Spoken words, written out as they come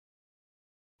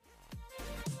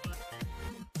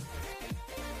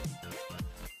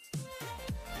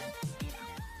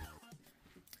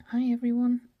Hi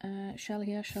everyone, Shell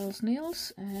here, Shell's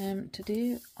Nails.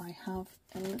 Today I have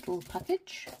a little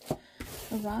package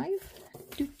arrive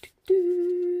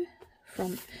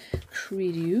from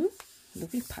Kredioo.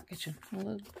 Lovely packaging, all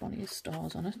the funny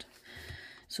stars on it.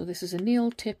 So this is a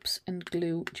nail tips and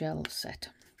glue gel set.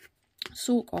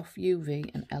 Soak off,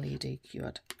 UV and LED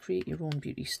cured. Create your own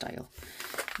beauty style.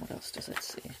 What else does it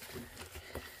say?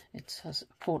 It has a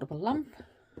portable lamp.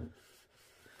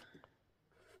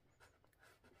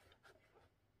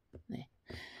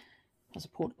 Has a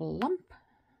portable lamp.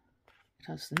 It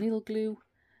has the nail glue,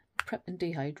 prep and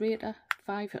dehydrator,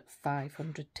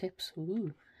 500 tips,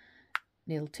 ooh,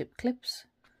 nail tip clips,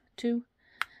 2,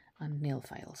 and nail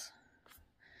files.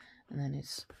 And then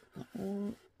it's got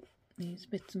all these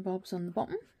bits and bobs on the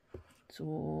bottom.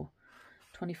 So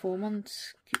 24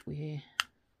 months, keep away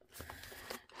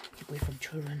from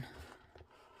children.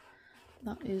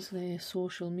 That is their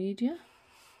social media.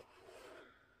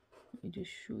 Let me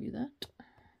just show you that.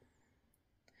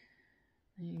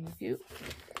 There you go.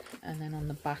 And then on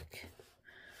the back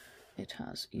it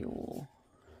has your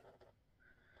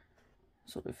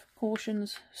sort of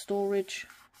cautions, storage,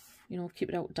 you know, keep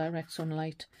it out of direct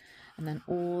sunlight, and then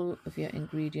all of your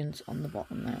ingredients on the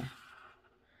bottom there.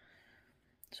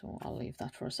 So I'll leave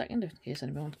that for a second in case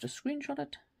anybody wants to screenshot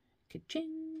it.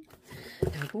 Ka-ching!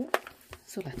 There we go.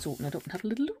 So let's open it up and have a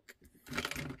little look.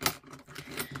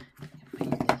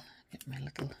 Get my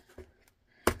little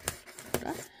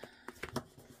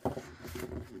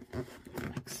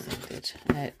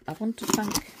I want to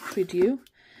thank Kredioo.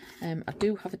 I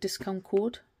do have a discount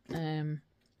code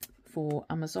for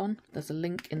Amazon. There's a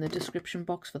link in the description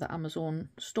box for the Amazon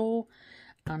store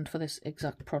and for this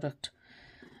exact product,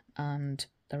 and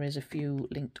there is a few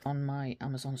linked on my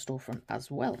Amazon storefront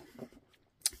as well.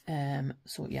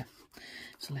 So yeah,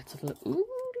 so let's have a look. Ooh,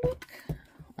 look!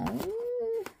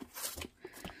 Oh,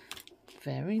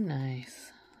 very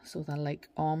nice. So they're like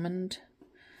almond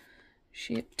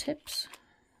shaped tips.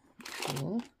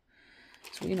 Cool.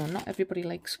 So, you know, not everybody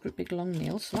likes big long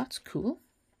nails, so that's cool.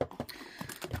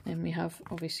 Then we have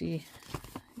obviously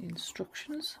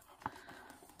instructions.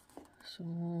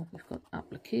 So we've got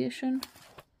application,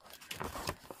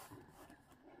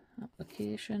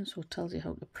 so it tells you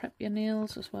how to prep your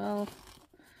nails as well.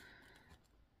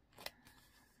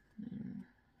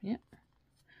 Yeah,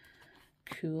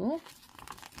 cool.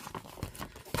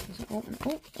 Does it open?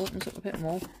 Oh, opens up a bit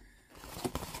more.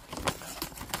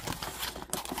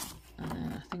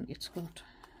 I think it's got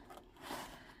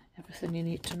everything you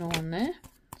need to know on there.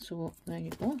 So there you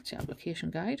go, it's the application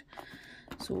guide.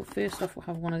 So first off we'll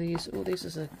have one of these. Oh, this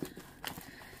is a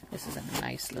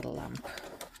nice little lamp.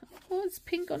 Oh, it's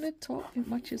pink on the top, it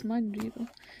matches mine really well.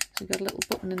 So you've got a little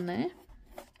button in there.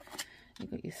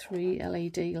 You've got your 3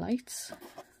 LED lights.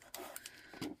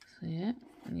 So yeah,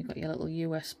 and you've got your little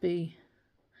USB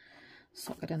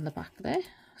socket in the back there.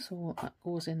 So that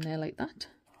goes in there like that.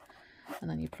 And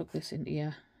then you plug this into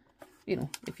your, you know,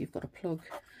 if you've got a plug.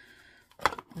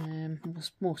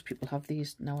 Most people have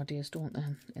these nowadays, don't they,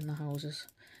 in the houses.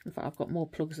 In fact, I've got more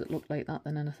plugs that look like that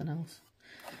than anything else.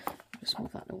 Just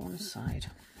move that to one side.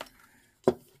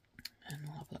 And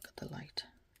we'll have a look at the light.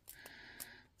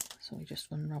 So we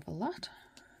just unravel that.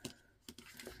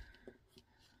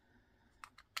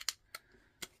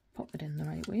 Pop it in the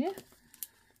right way.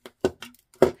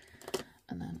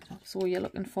 And then, so you're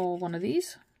looking for one of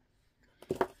these.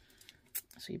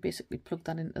 So you basically plug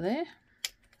that into there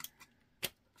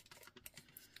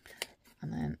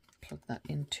and then plug that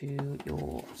into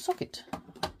your socket,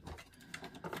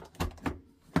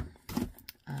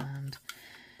 and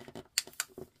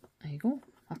there you go.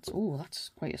 That's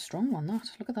quite a strong one,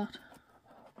 that. Look at that.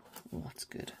 Oh, that's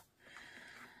good.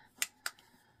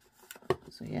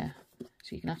 So yeah,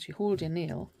 so you can actually hold your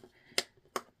nail.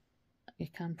 You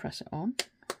can press it on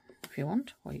if you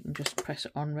want, or you can just press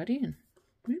it on ready and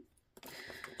whoop.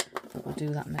 But we'll do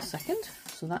that in a second.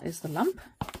 So that is the lamp.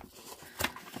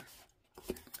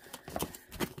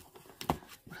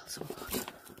 What else have I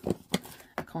got?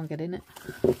 I can't get in it.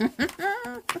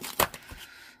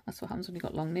 That's what happens when you've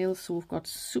got long nails. So we've got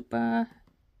super,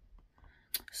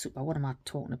 what am I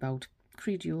talking about?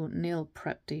 Kredioo nail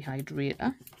prep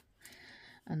dehydrator.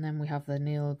 And then we have the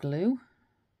nail glue.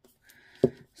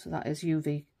 So that is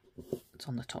UV. It's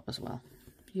on the top as well.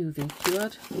 UV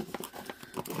cured.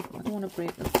 I don't want to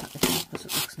break the packaging because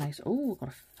it looks nice. Oh, we've got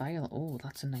a file. Oh,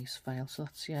 that's a nice file. So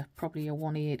that's, yeah, probably a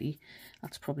 180.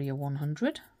 That's probably a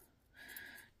 100.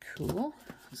 Cool.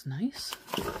 That's nice.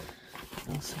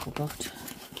 What else have we got?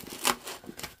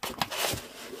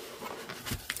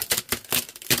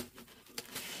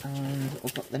 And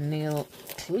we've got the nail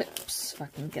clips, if I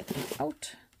can get them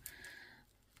out.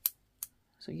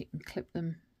 So you can clip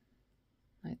them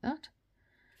like that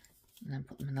and then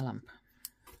put them in the lamp.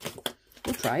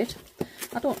 We'll try it.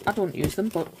 I don't use them,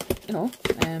 but you know,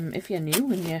 if you're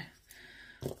new and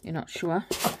you're not sure.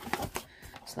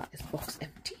 So that is box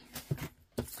empty.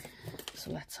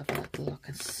 So let's have a little look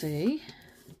and see.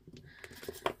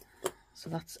 So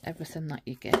that's everything that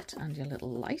you get, and your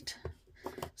little light.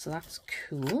 So that's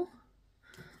cool.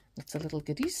 Lots of little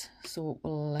goodies. So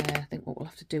we'll, I think what we'll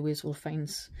have to do is we'll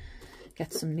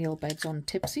get some nail beds on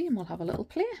Tipsy and we'll have a little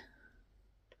play.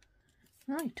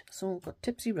 Right, so we've got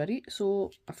Tipsy ready.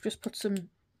 So I've just put some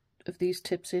of these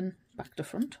tips in back to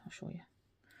front. I'll show you.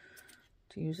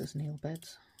 To use as nail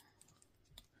beds.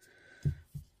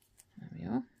 There we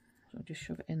are. So just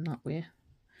shove it in that way.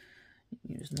 You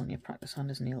can use them on your practice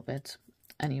hand as nail beds.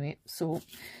 Anyway, so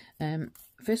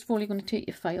first of all, you're going to take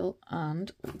your file,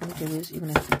 and what you're going to do is you're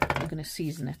going to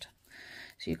season it.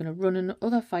 So you're going to run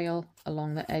another file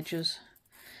along the edges,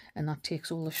 and that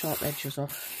takes all the sharp edges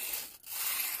off.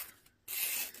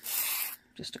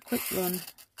 Just a quick run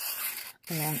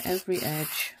along every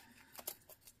edge.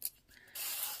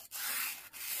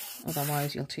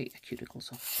 Otherwise, you'll take your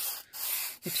cuticles off.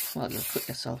 Well, you'll cut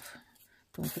yourself.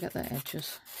 Don't forget the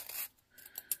edges.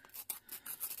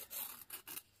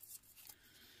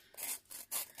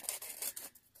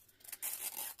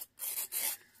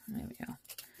 There we are.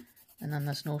 And then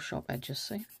there's no sharp edges,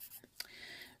 see?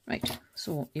 Right,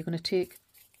 so you're going to take,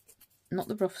 not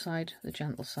the rough side, the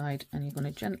gentle side, and you're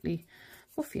going to gently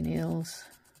buff your nails,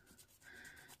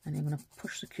 and you're going to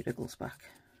push the cuticles back.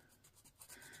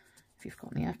 If you've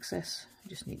got any excess, you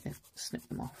just need to snip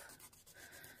them off.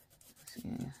 So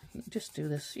yeah, you can just do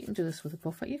this. You can do this with a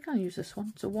buffer. You can use this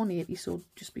one. It's a 180, so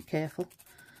just be careful.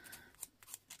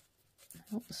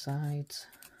 Up the sides.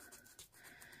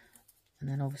 And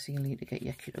then obviously you'll need to get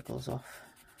your cuticles off.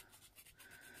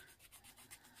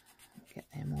 Get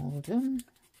them all done.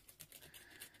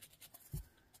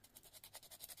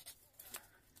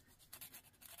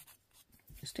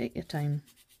 Just take your time.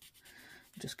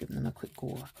 Just give them a quick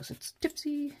go because it's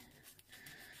Tipsy.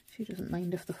 She doesn't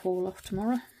mind if they fall off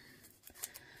tomorrow.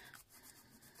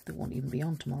 They won't even be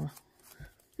on tomorrow.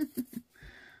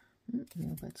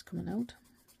 Nail bed's coming out.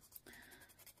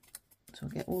 So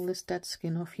get all this dead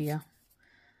skin off here.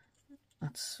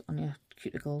 That's on your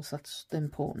cuticles, that's the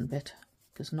important bit,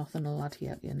 because nothing will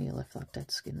adhere to your nail if that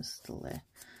dead skin is still there.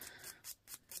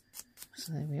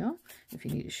 So there we are. If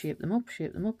you need to shape them up,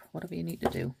 whatever you need to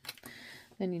do.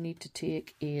 Then you need to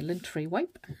take a lint-free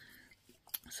wipe,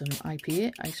 some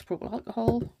IPA, isopropyl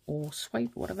alcohol, or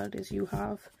swipe, whatever it is you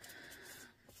have,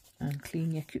 and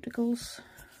clean your cuticles.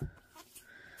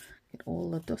 Get all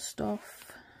the dust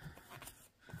off.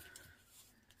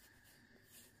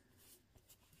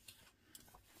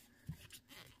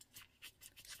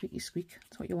 Squeaky squeak,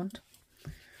 that's what you want.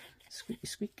 Squeaky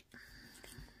squeak.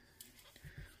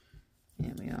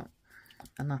 There we are.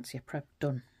 And that's your prep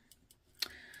done.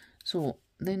 So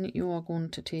then you are going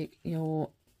to take your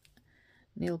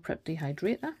nail prep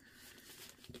dehydrator,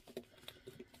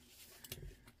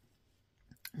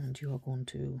 and you are going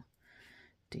to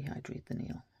dehydrate the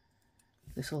nail.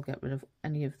 This will get rid of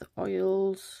any of the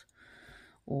oils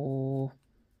or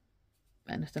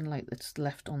anything like that's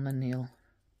left on the nail.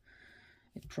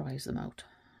 It dries them out.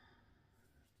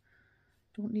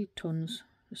 Don't need tons,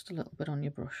 just a little bit on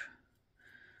your brush.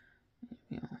 There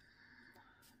we are.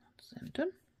 That's them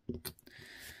done.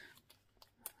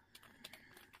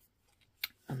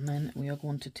 And then we are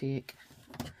going to take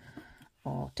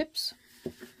our tips.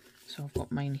 So I've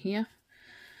got mine here.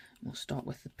 We'll start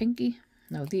with the pinky.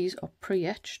 Now these are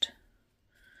pre-etched.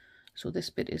 So this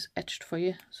bit is etched for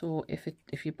you. So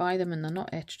if you buy them and they're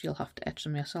not etched, you'll have to etch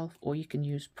them yourself, or you can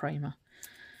use primer.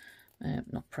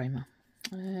 Not primer.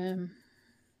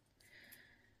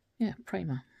 Yeah,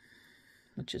 primer,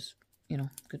 which is, you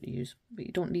know, good to use. But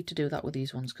you don't need to do that with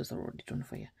these ones because they're already done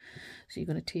for you. So you're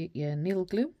going to take your nail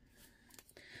glue.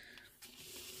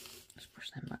 Just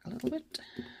push them back a little bit.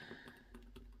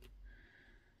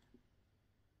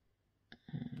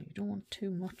 You don't want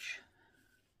too much.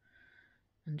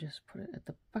 And just put it at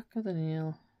the back of the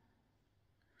nail.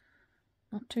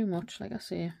 Not too much, like I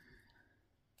say.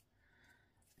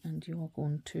 And you are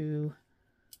going to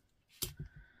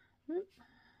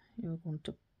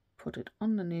put it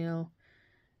on the nail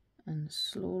and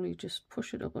slowly just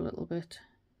push it up a little bit,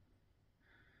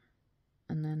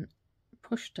 and then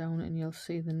push down, and you'll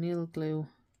see the nail glue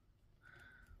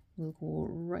will go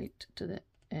right to the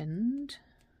end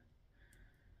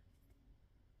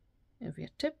of your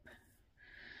tip.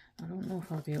 I don't know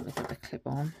if I'll be able to get the clip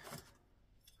on,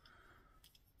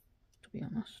 to be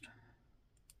honest.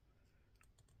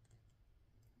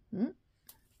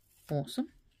 Awesome.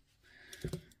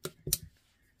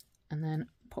 And then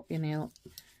pop your nail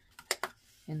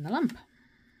in the lamp,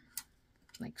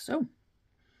 like so.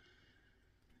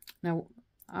 Now,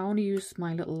 I only use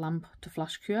my little lamp to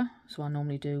flash cure, so I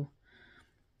normally do,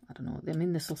 I don't know, I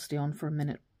mean this will stay on for a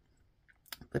minute,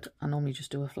 but I normally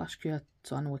just do a flash cure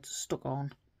so I know it's stuck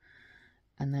on,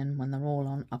 and then when they're all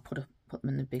on I put them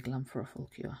in the big lamp for a full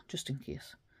cure, just in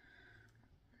case.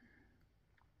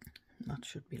 That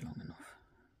should be long enough.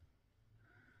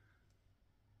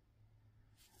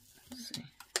 Let's see.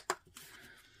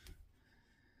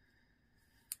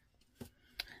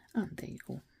 And there you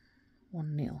go,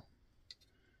 one nail.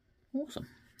 Awesome.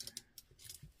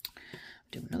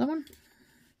 Do another one.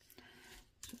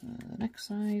 So the next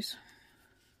size.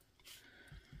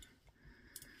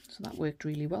 So that worked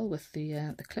really well with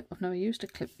the clip. I've never used a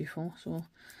clip before, so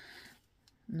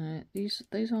no, these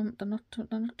aren't, they're not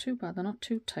too bad. They're not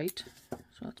too tight, so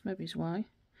that's maybe why.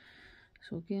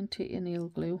 So again, take your nail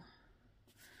glue,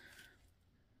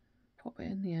 pop it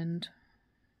in the end.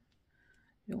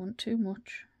 You don't want too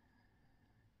much.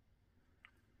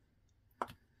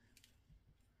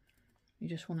 You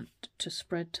just want it to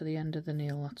spread to the end of the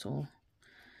nail, that's all.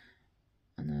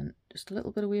 And then just a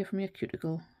little bit away from your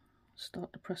cuticle,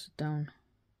 start to press it down.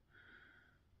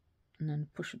 And then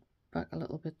push it back a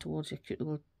little bit towards your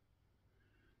cuticle.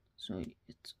 So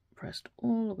it's pressed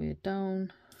all the way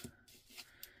down.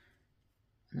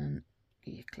 And then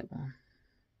get your clip on.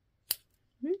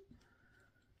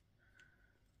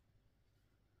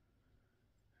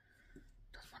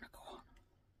 Doesn't want to go on.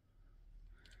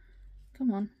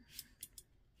 Come on.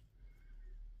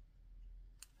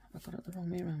 I got it the wrong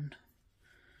way around,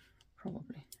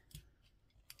 probably.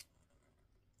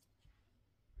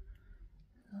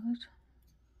 Is that it?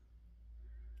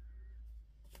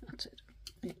 That's it.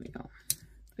 There we go.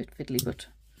 A bit fiddly, but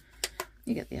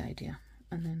you get the idea.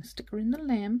 And then stick her in the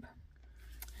lamp.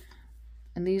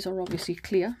 And these are obviously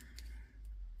clear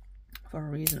for a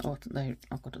reason. Oh,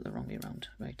 I've got it the wrong way around.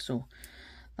 Right, so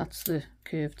that's the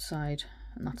curved side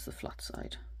and that's the flat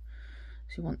side.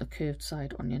 So you want the curved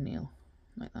side on your nail.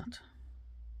 Like that.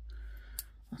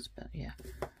 That's better, yeah.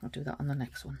 I'll do that on the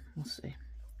next one. We'll see.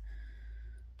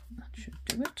 That should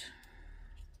do it.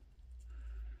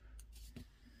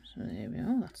 So there we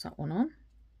go. That's that one on.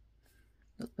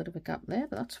 A little bit of a gap there,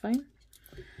 but that's fine.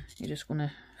 You're just going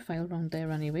to file around there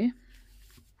anyway.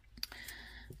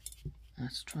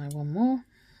 Let's try one more.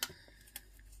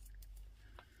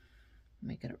 Let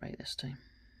me get it right this time.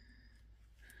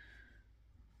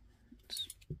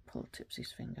 Pull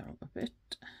Tipsy's finger up a bit,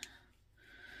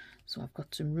 so I've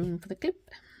got some room for the clip.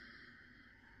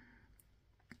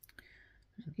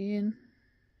 Again,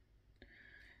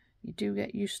 you do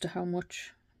get used to how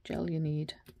much gel you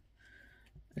need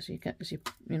as you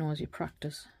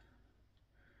practice.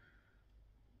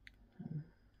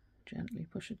 Gently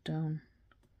push it down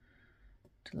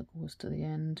till it goes to the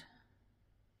end.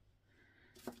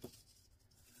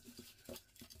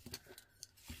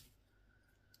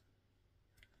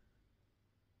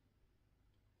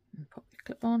 Pop your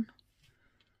clip on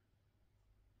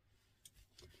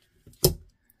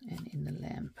and in the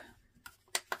lamp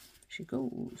she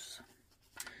goes.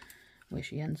 Where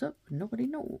she ends up, nobody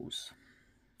knows.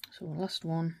 So last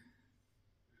one.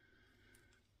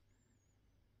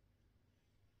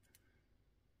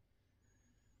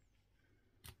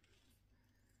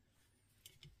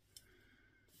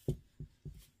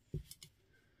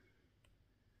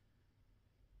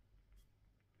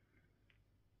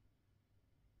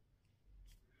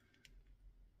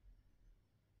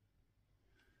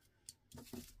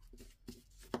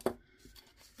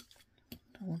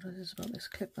 What it is about this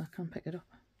clip, I can't pick it up.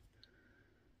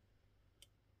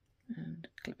 And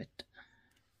clip it.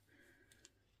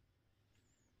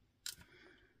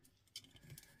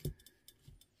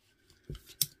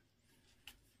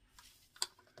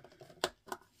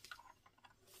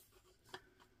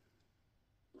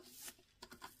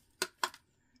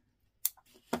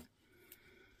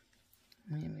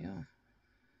 There we are.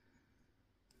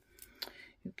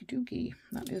 Okie dokie.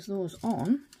 That is those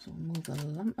on. So we'll move the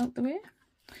lamp out the way.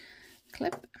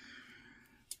 Clip.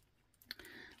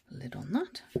 Lid on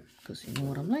that, because you know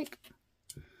what I'm like.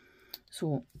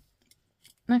 So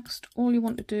next, all you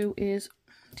want to do is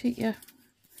take your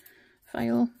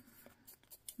file.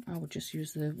 I would just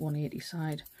use the 180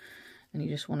 side, and you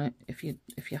just want to, if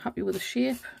you're happy with the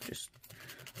shape, just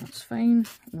that's fine.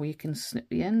 Or you can snip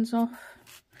the ends off.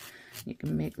 You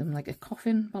can make them like a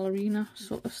coffin ballerina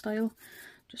sort of style.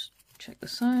 Just check the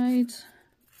sides,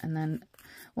 and then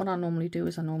what I normally do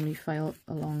is I normally file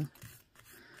along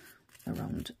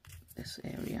around this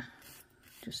area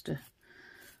just to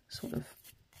sort of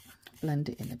blend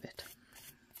it in a bit.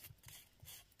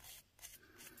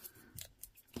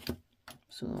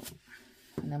 So,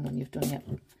 and then when you've done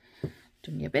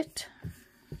your bit,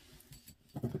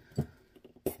 you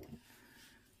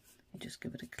just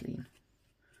give it a clean,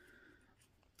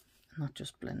 and that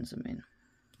just blends them in.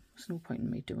 There's no point in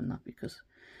me doing that because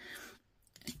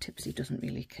Tipsy doesn't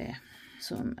really care.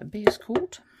 So a base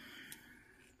coat,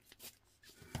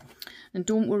 and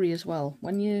don't worry as well,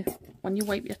 when you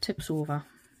wipe your tips over,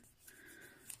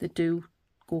 they do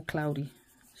go cloudy,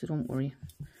 so don't worry.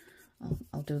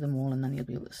 I'll do them all and then you'll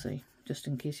be able to see, just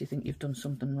in case you think you've done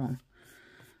something wrong.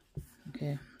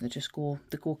 Okay,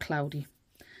 they go cloudy.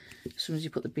 As soon as you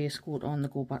put the base coat on, they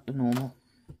go back to normal.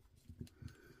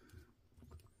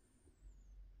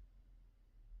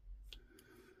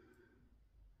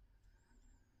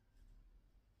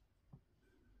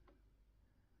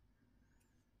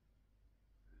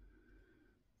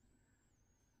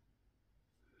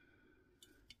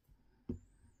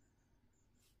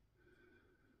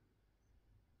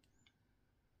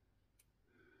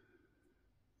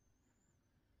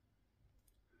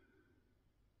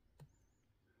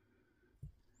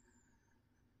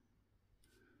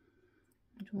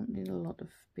 You don't need a lot of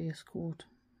base coat,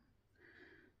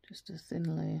 just a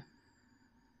thin layer.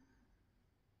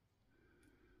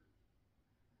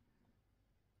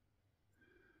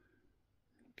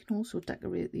 You can also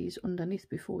decorate these underneath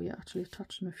before you actually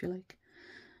attach them if you like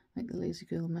the lazy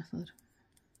girl method.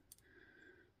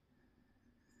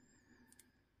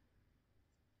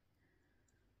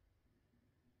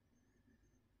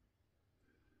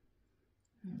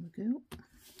 There we go.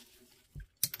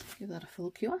 Give that a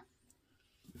full cure.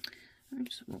 Right,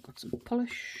 so we've got some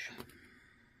polish.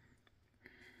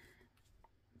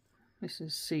 This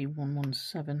is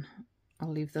C117.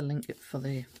 I'll leave the link for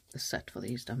the set for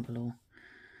these down below.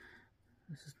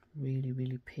 This is really,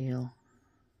 really pale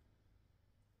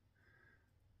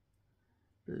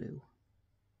blue.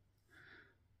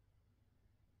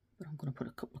 But I'm going to put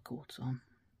a couple of coats on.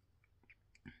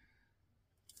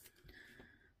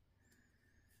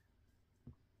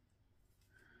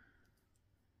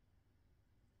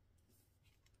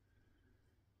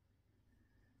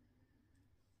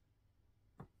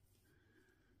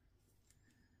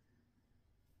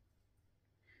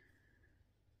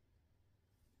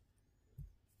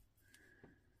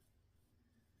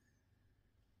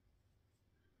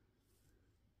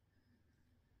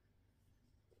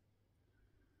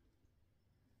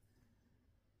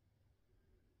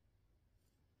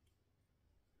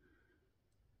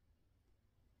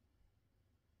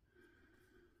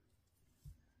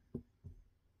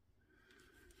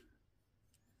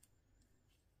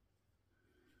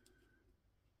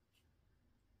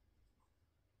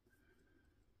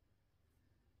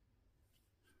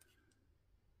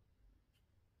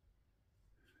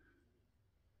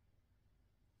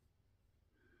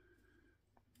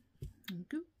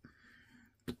 Good.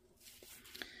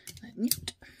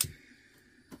 Neat.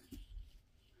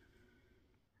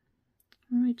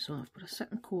 Alright, so I've put a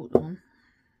second coat on,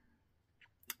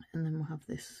 and then we'll have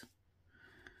this.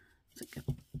 It's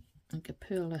like a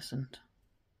pearlescent.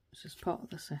 This is part of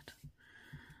the set.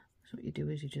 So what you do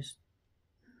is you can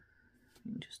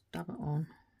just dab it on.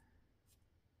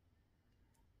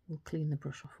 We'll clean the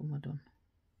brush off when we're done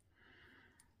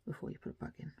before you put it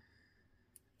back in.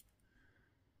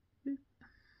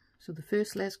 So the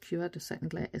first layer's cured, the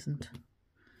second layer isn't.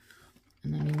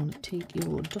 And then you want to take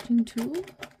your dotting tool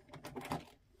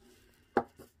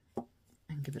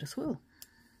and give it a swirl.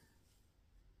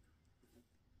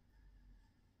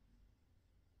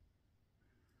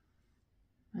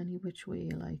 Any which way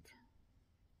you like.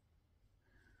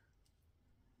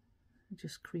 It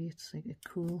just creates like a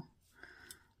cool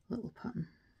little pattern.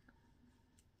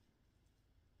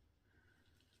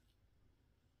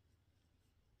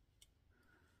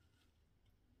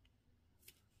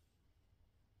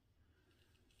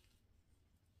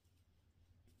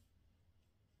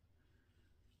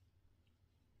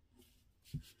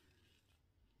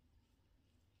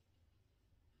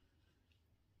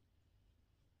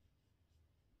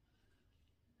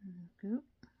 There we go.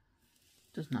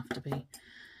 Doesn't have to be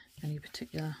any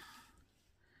particular.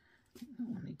 That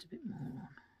one needs a bit more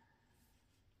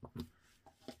on.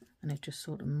 And it just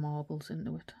sort of marbles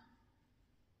into it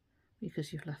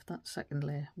because you've left that second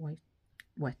layer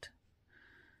wet.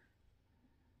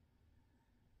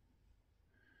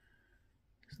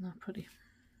 Isn't that pretty?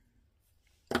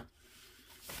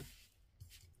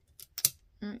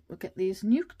 Right, we'll get these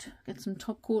nuked, get some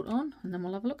top coat on, and then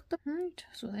we'll have a look at them. Right,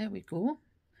 so there we go.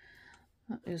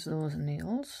 That is those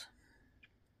nails.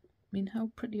 I mean,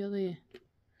 how pretty are they?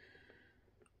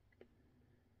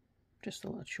 just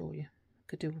thought I'd show you.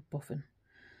 Could do with buffing.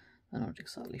 They're not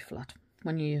exactly flat.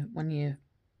 When you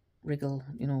wriggle,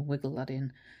 you know, wiggle that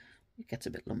in, it gets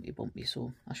a bit lumpy bumpy,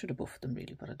 so I should have buffed them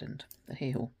really, but I didn't. But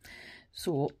hey ho.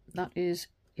 So that is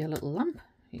your little lamp.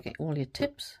 You get all your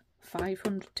tips,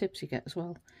 500 tips you get as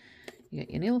well. You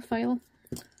get your nail file,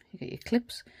 you get your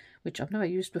clips, which I've never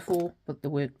used before, but they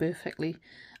work perfectly.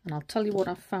 And I'll tell you what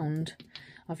I've found.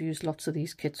 I've used lots of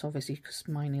these kits, obviously, because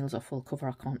my nails are full cover.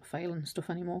 I can't file and stuff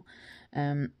anymore.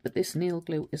 But this nail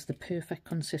glue is the perfect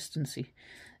consistency.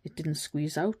 It didn't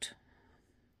squeeze out.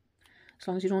 As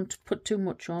long as you don't put too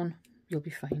much on, you'll be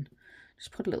fine.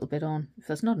 Just put a little bit on. If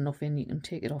there's not enough in, you can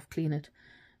take it off, clean it,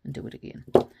 and do it again.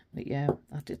 But yeah,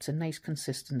 it's a nice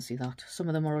consistency, that. Some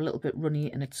of them are a little bit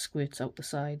runny and it squirts out the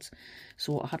sides.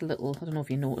 So I had a little, I don't know if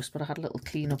you noticed, but I had a little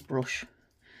clean up brush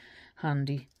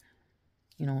handy.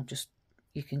 You know, just,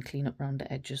 you can clean up around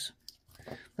the edges.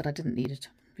 But I didn't need it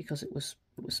because it was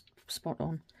spot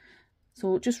on.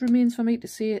 So it just remains for me to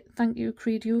say thank you,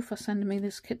 Kredioo, for sending me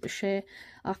this kit to share.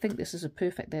 I think this is a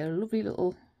perfect, they're lovely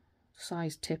little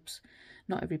size tips.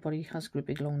 Not everybody has great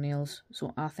big long nails,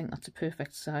 so I think that's a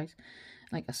perfect size.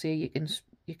 Like I say, you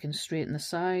can straighten the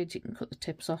sides, you can cut the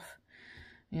tips off.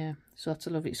 Yeah, so that's a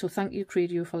lovely. So thank you,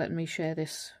 Kredioo, for letting me share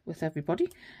this with everybody.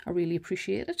 I really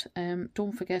appreciate it.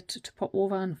 Don't forget to pop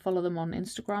over and follow them on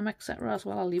Instagram, etc. as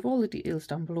well. I'll leave all the details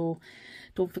down below.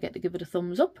 Don't forget to give it a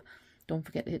thumbs up. Don't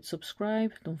forget to hit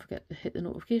subscribe. Don't forget to hit the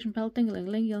notification bell,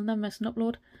 ding-a-ling-ling. You'll never miss an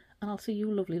upload. And I'll see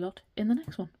you lovely lot in the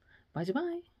next one.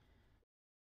 Bye-bye.